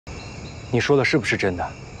你说的是不是真的？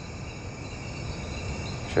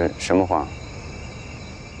是什么话？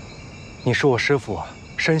你说我师父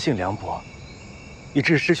生性凉薄，以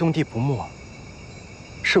致师兄弟不睦，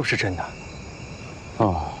是不是真的？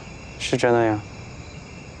哦，是真的呀。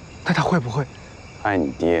那他会不会爱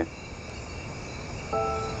你爹？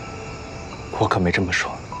我可没这么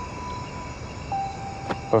说。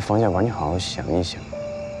不是冯小宝，你好好想一想，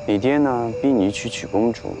你爹呢逼你去娶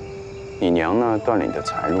公主，你娘呢断了你的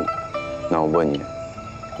财路，那我问你，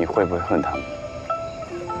你会不会恨他们？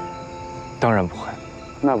当然不会。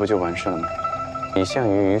那不就完事了吗？李相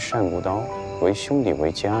于与单古刀为兄弟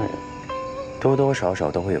为家人，多多少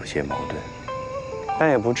少都会有些矛盾，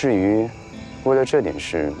但也不至于为了这点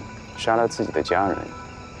事杀了自己的家人。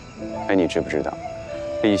哎，你知不知道，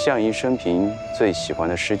李相夷生平最喜欢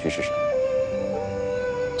的诗句是什么？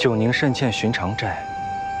久凝胜欠寻常债，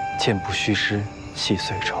剑不虚施细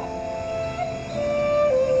碎愁。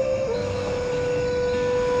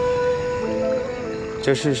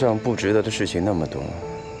这世上不值得的事情那么多，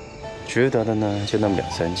值得的呢就那么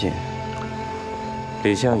2、3件。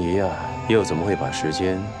李相夷呀，又怎么会把时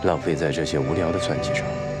间浪费在这些无聊的传记上？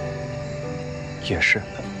也是，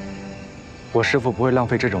我师父不会浪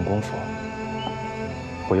费这种功夫，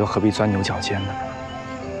我又何必钻牛角尖呢？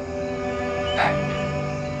哎，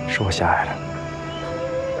是我狭隘了。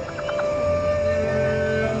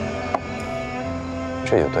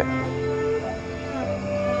这就对了。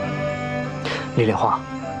李莲花，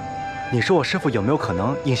你说我师父有没有可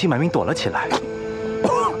能隐姓埋名躲了起来？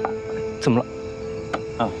怎么了？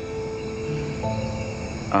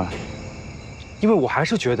啊？因为我还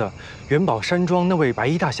是觉得元宝山庄那位白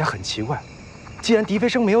衣大侠很奇怪。既然狄飞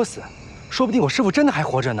生没有死，说不定我师父真的还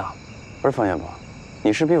活着呢。不是冯小宝，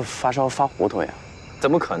你是不是又发烧发糊涂呀？怎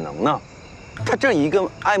么可能呢？他这一个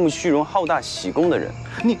爱慕虚荣、好大喜功的人，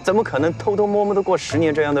你怎么可能偷偷摸摸的过10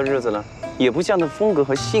年这样的日子呢？也不像他风格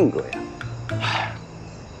和性格呀。唉，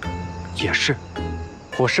也是，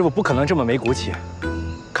我师父不可能这么没骨气，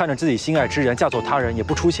看着自己心爱之人嫁作他人也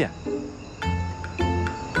不出现。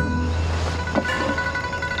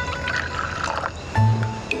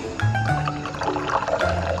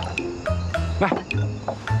来，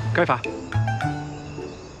该罚。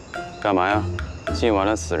干嘛呀？今晚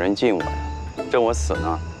的死人敬我呀，正我死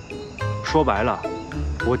呢。说白了，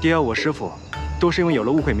我爹和我师父都是因为有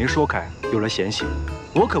了误会没说开，有了嫌隙。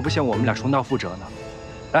我可不想我们俩重蹈覆辙呢。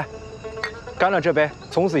来，干了这杯，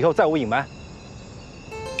从此以后再无隐瞒。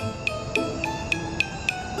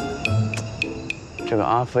这个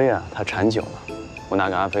阿飞啊，他馋酒了，我拿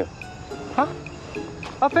给阿飞。啊，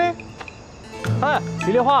阿飞，哎，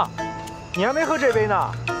李莲花，你还没喝这杯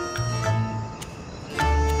呢。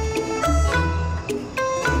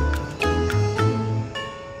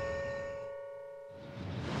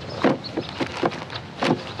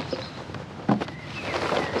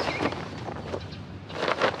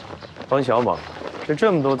方小宝，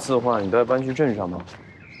这么多字画，你都要搬去镇上吗？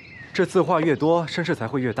这字画越多，声势才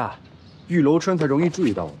会越大，玉楼春才容易注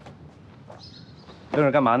意到我们。愣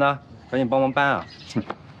着干嘛呢？赶紧帮忙搬啊！哼，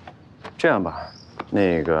这样吧，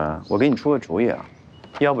那个我给你出个主意啊，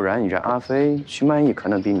要不然你让阿飞去卖艺，可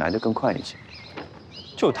能比你来的更快一些。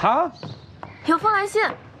就他？有封来信。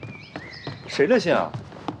谁的信啊？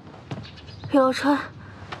玉楼春。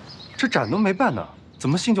这展都没办呢，怎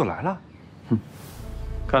么信就来了？哼，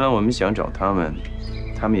看来我们想找他们，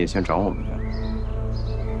他们也想找我们的。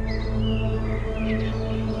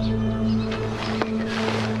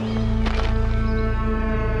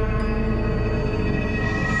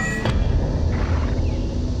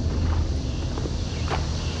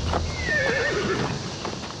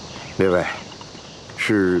列位，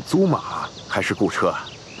是租马还是雇车？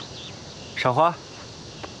赏花。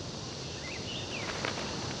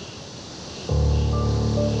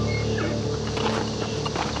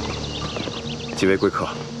几位贵客，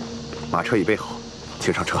马车已备好，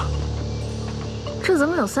请上车。这怎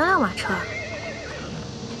么有3辆马车？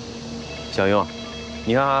小优，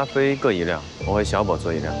你和阿飞各1辆，我和小宝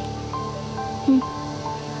坐1辆。嗯，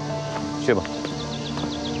去吧。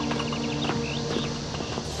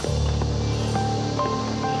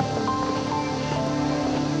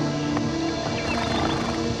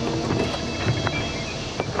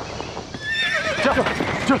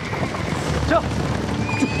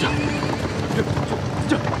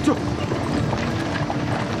这。